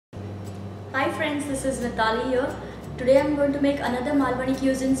Hi friends, this is Mitali here. Today I'm going to make another Malwani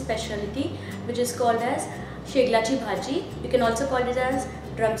cuisine specialty which is called as Sheglachi Bhaaji. You can also call it as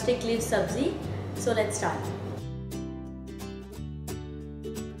Drumstick leaf Sabji. So let's start.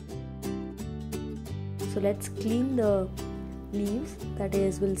 So let's clean the leaves, that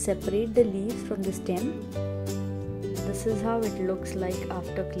is, we'll separate the leaves from the stem. This is how it looks like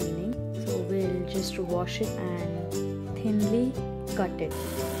after cleaning. So we'll just wash it and thinly cut it.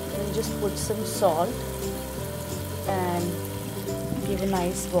 We'll just put some salt and give a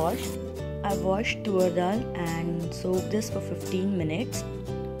nice wash. I washed tur dal and soaked this for 15 minutes.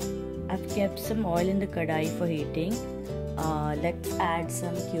 I've kept some oil in the kadai for heating. Let's add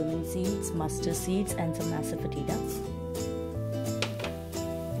some cumin seeds, mustard seeds and some asafoetida.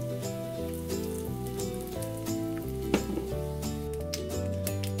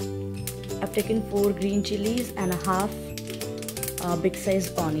 I've taken 4 green chilies and a half big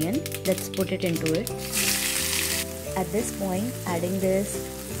sized onion. Let's put it into it. At this point, adding this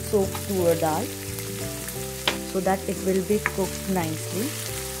soaked tur dal so that it will be cooked nicely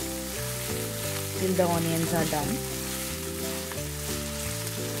till the onions are done.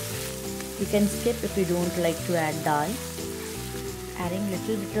 You can skip if you don't like to add dal. Adding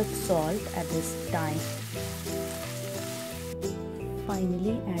little bit of salt at this time.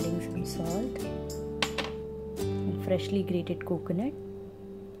 Finally adding some salt and freshly grated coconut,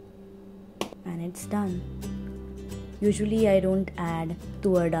 and it's done. Usually I don't add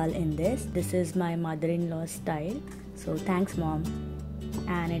tur dal in this. This is my mother-in-law's style. So thanks mom.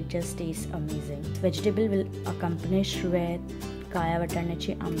 And it just tastes amazing. Vegetable will accompany with kaya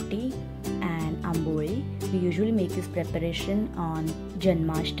vatanachi amti and Aamboli. We usually make this preparation on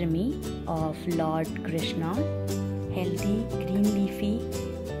Janmasthami of Lord Krishna. Healthy green leafy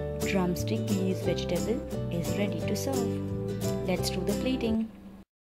drumstick leaves vegetable is ready to serve. Let's do the plating.